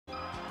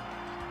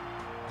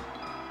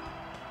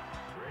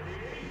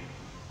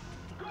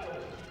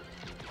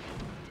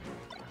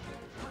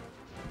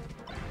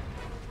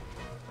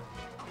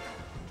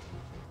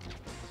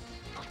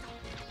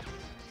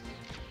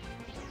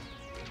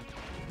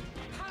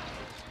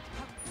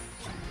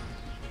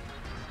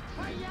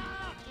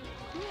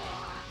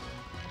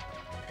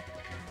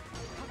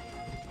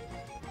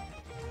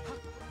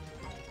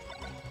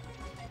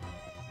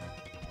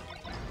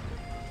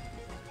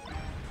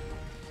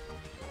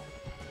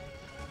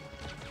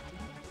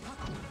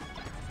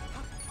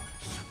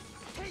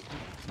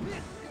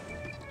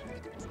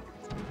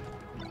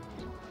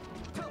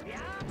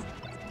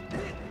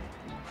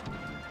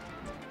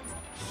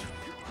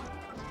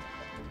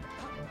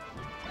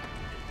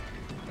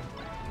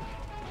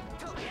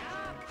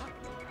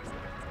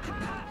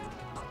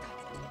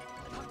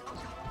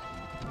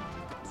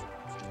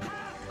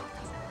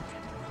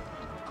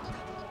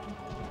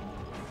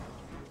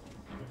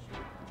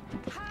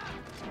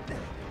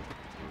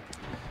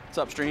What's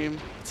up, stream?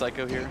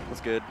 Psycho here.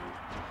 What's good?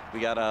 We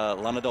got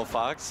Lana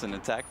Fox and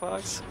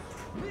AtkFox.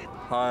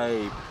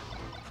 Hi.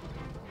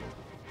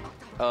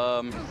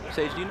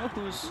 Sage, do you know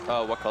who's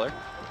what color?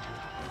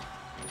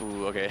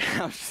 Ooh, okay.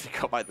 I'm just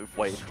gonna go by the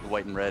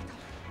white and red.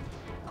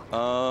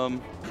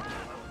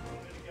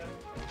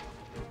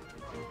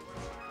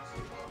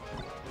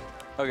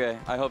 Okay,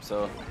 I hope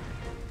so.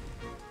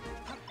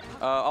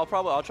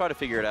 I'll try to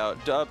figure it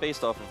out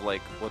based off of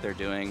like what they're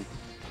doing.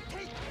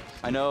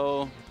 I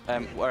know.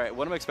 Alright,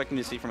 what I'm expecting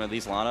to see from at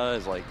least Lana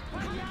is like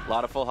a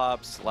lot of full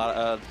hops, a lot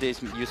of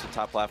decent use of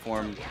top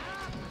platform.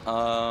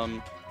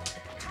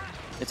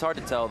 It's hard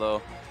to tell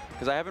though,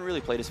 because I haven't really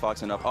played as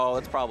Fox enough. Oh,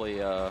 it's probably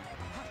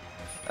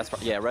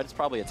yeah, red's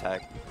probably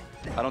attack.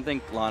 I don't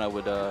think Lana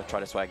would try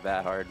to swag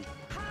that hard.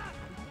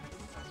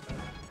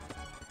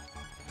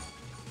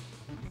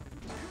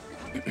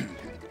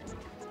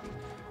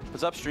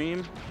 What's up,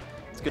 stream?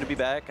 It's good to be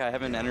back. I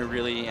haven't entered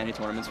really any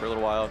tournaments for a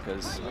little while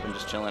because I've been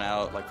just chilling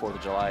out, like 4th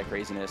of July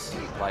craziness,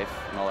 life,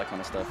 and all that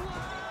kind of stuff.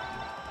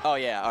 Oh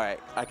yeah, all right.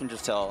 I can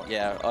just tell.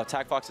 Yeah,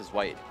 AtkFox is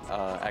white,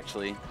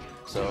 actually.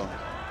 So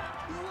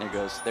there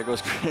goes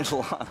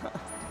Lana.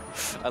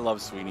 I love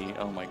Sweeney.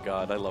 Oh my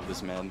god, I love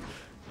this man.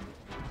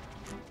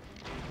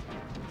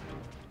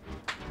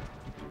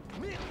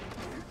 Ooh,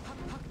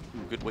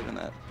 good weight on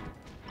that.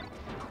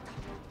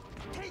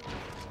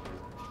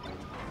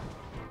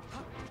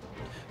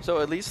 So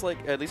at least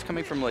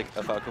coming from like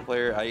a Falco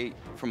player,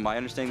 from my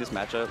understanding this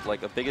matchup, like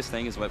the biggest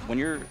thing is when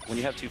you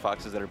have two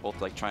Foxes that are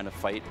both like trying to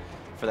fight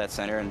for that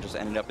center and just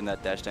ending up in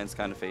that dash dance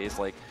kind of phase,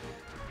 like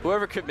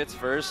whoever commits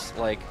first,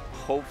 like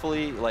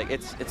hopefully like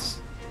it's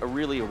a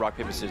really rock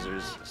paper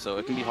scissors, so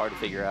it can be hard to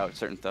figure out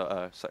certain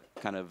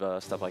kind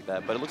of stuff like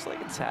that. But it looks like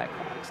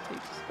AtkFox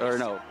takes, or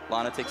no,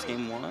 Lana takes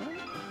game 1.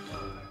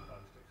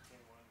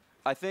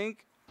 I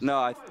think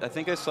I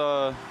think I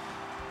saw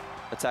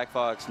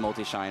AtkFox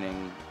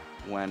multi-shining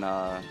when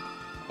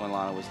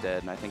Lana was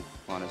dead, and I think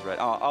Lana's red.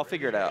 Oh, I'll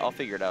figure it out. I'll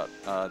figure it out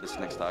this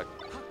next talk.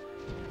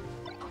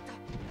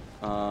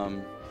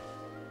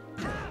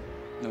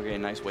 Okay,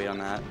 nice weight on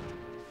that.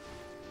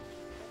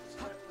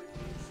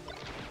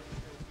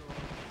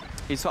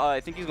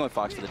 I think he's going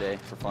Fox for the day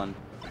for fun.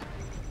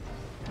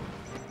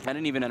 I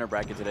didn't even enter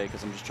bracket today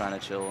because I'm just trying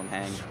to chill and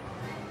hang.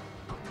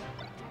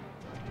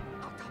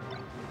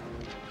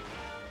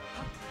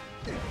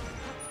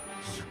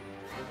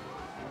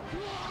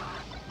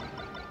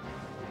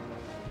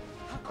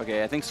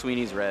 Okay, I think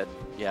Sweeney's red.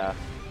 Yeah.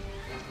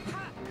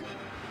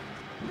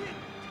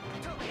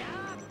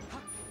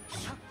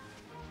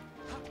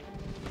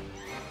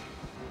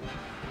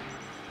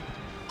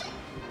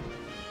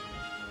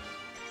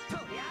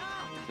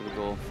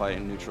 Typical fight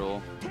in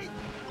neutral.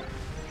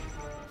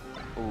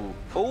 Ooh.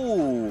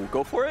 Oh,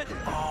 go for it?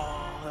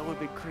 Oh, that would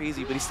be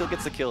crazy, but he still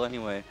gets the kill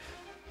anyway.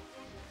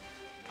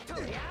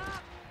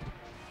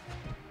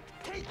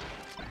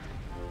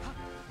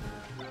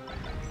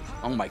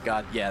 Oh my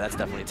god, yeah, that's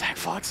definitely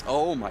AtkFox.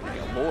 Oh my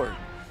god, lord.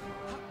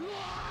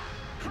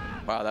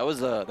 Wow, that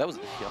was yo,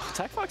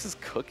 AtkFox is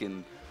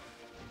cooking.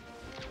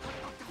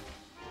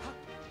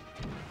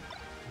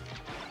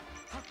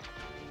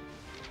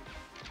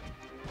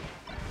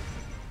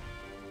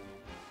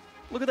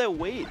 Look at that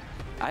weight.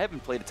 I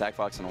haven't played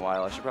AtkFox in a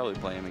while. I should probably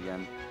play him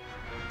again.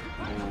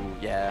 Ooh,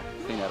 yeah,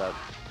 clean that up.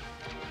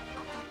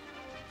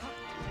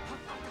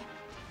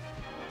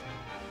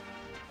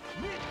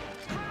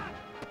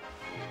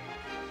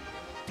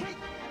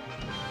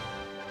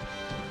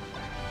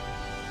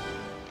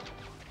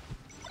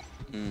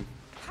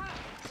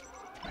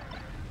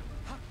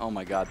 Oh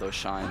my god, those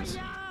shines.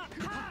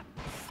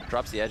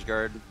 Drops the edge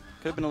guard.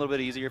 Could have been a little bit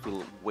easier if we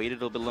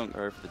waited a little bit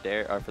longer for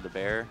the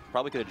bear.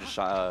 Probably could have just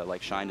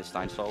like shined to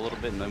Steinstall a little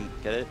bit and then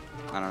get it.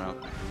 I don't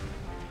know.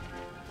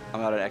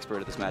 I'm not an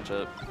expert at this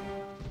matchup.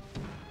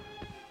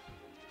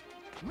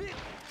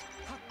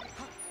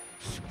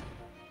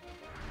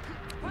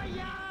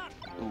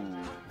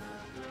 Ooh.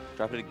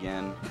 Drop it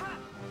again.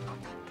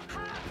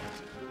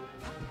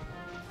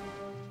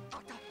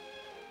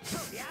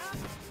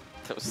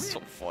 That was so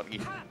funny.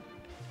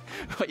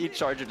 Why you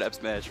charge an F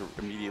smash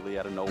immediately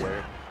out of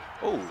nowhere?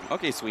 Oh,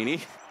 okay,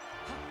 Sweeney.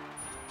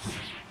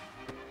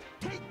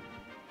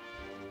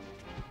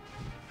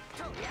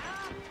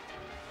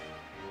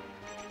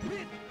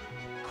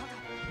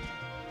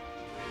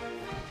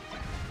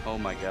 Oh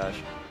my gosh.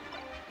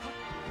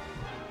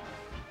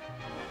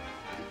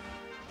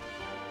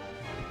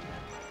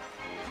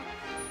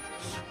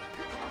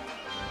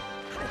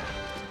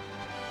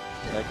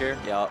 Back here?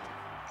 Yup.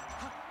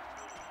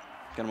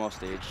 Get him off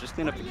stage. Just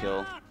clean up the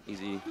kill.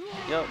 Easy.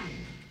 Yup.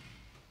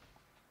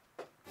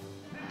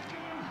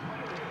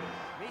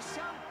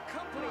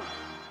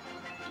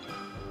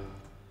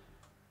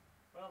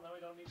 Well, now we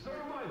don't need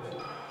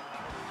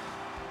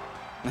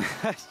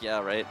to. Yeah,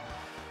 right.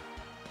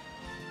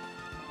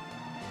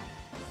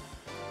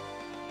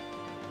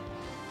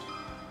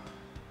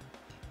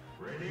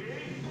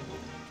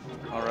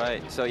 All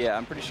right. So yeah,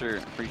 I'm pretty sure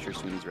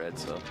Sweeney's red.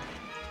 So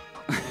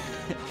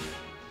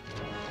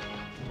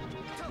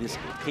this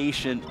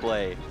patient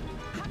play.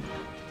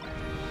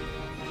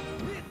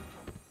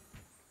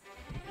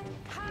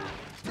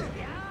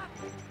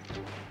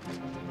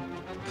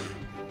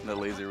 The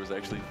laser was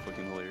actually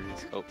fucking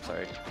hilarious. Oh,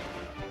 sorry.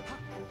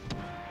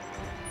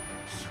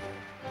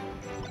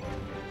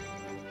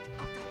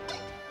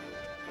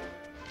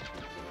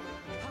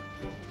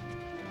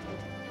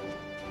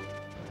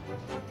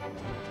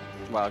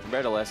 Wow,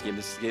 compared to last game,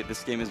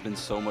 this game has been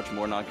so much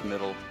more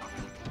non-committal.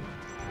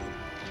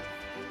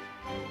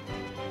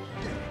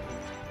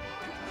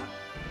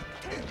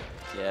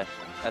 Yeah,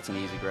 that's an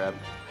easy grab.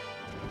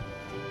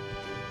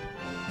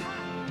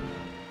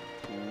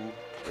 Ooh.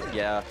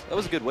 Yeah, that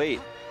was a good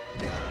weight.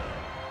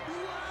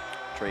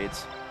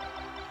 Trades.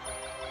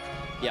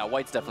 Yeah,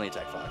 white's definitely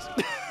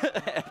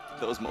AtkFox.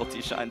 Those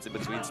multi-shines in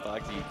between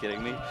stocks, are you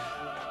kidding me?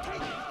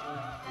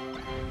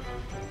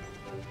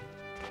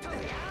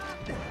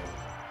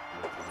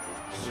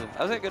 That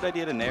was a good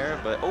idea to nair,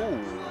 but oh.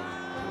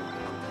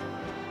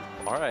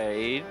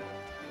 Alright.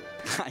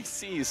 I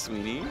see you,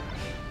 Sweeney.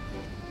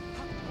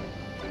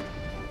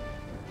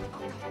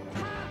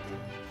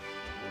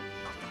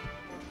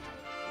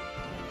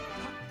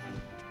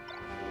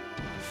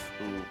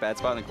 Ooh, bad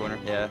spot in the corner.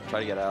 Yeah,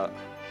 try to get out.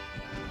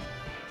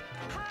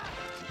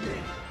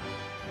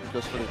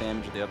 Goes for the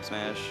damage with the up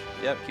smash.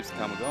 Yep, keeps the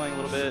combo going a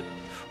little bit.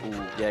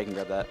 Ooh, yeah, I can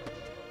grab that.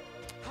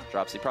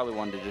 Drops. He probably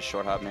wanted to just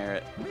short hop nair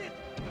it.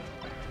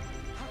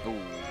 Ooh.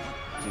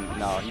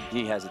 No,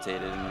 he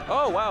hesitated. And,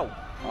 oh, wow.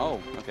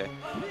 Oh, okay.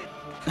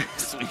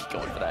 Sweet,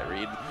 going for that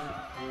read.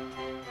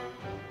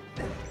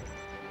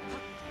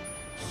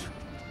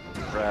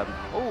 Grab.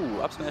 Oh,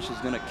 up smash is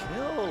gonna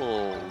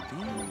kill.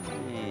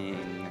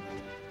 Dang.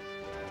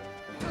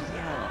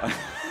 Yeah.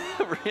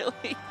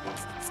 Really?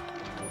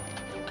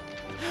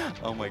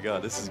 Oh my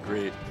god, this is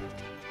great.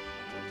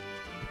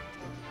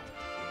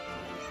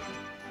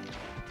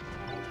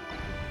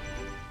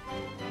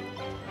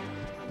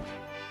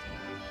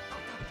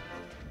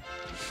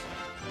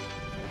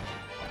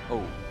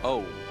 Oh,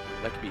 oh,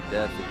 that could be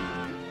death if he...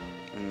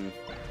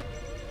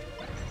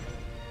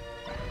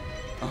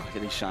 Oh, look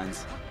at these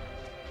shines.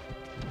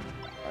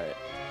 Alright.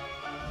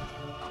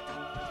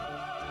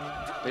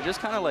 They're just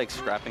kind of like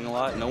scrapping a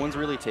lot. No one's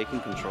really taking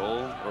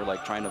control or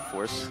like trying to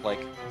force like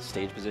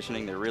stage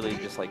positioning. They're really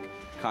just like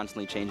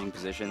constantly changing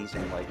positions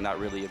and like not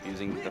really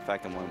abusing the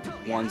fact that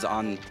one's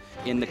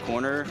in the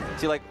corner.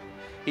 See, like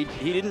he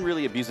didn't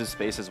really abuse his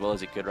space as well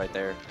as he could right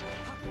there.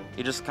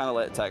 He just kind of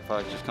let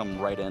AtkFox just come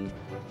right in.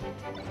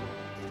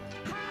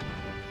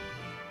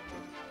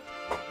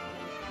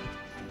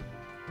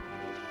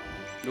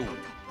 Ooh,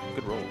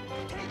 good roll.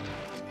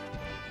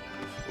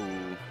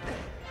 Ooh.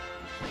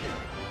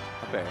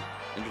 Up air.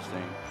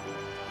 Interesting.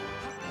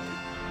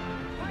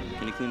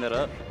 Can you clean that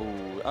up?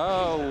 Ooh.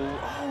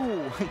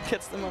 Oh! He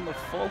gets them on the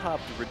full hop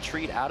to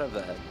retreat out of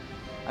that.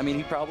 I mean,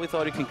 he probably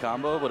thought he can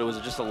combo, but it was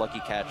just a lucky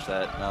catch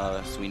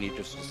that Sweeney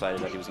just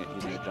decided that he was going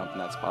to jump in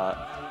that spot.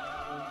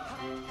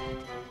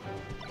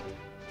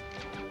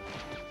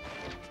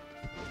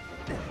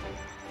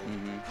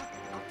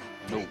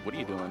 No, what are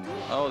you doing?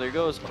 Oh, there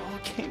goes. Oh,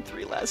 game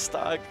 3 last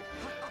stock.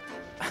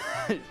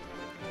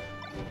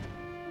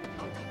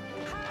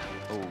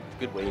 Oh,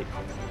 good weight.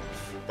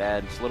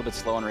 Bad. Just a little bit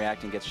slow on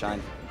reacting, gets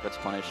shined, gets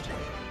punished.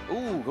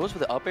 Ooh, goes for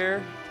the up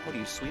air. What are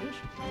you, Swedish?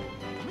 Oh,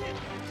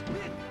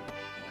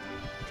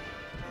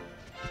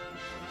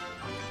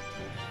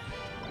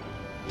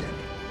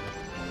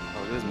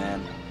 look at this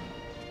man.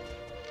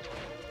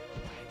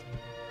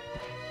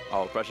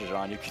 Oh, pressure's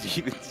on. You could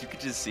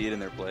just see it in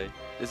their play.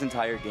 This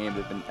entire game,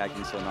 they've been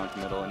acting so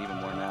non-committal, and even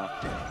more now.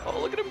 Oh,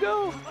 look at him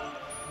go!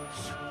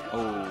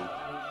 Oh.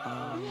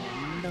 Oh,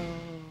 no.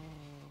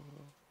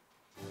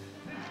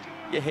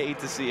 You hate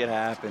to see it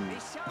happen.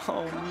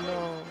 Oh,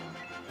 no.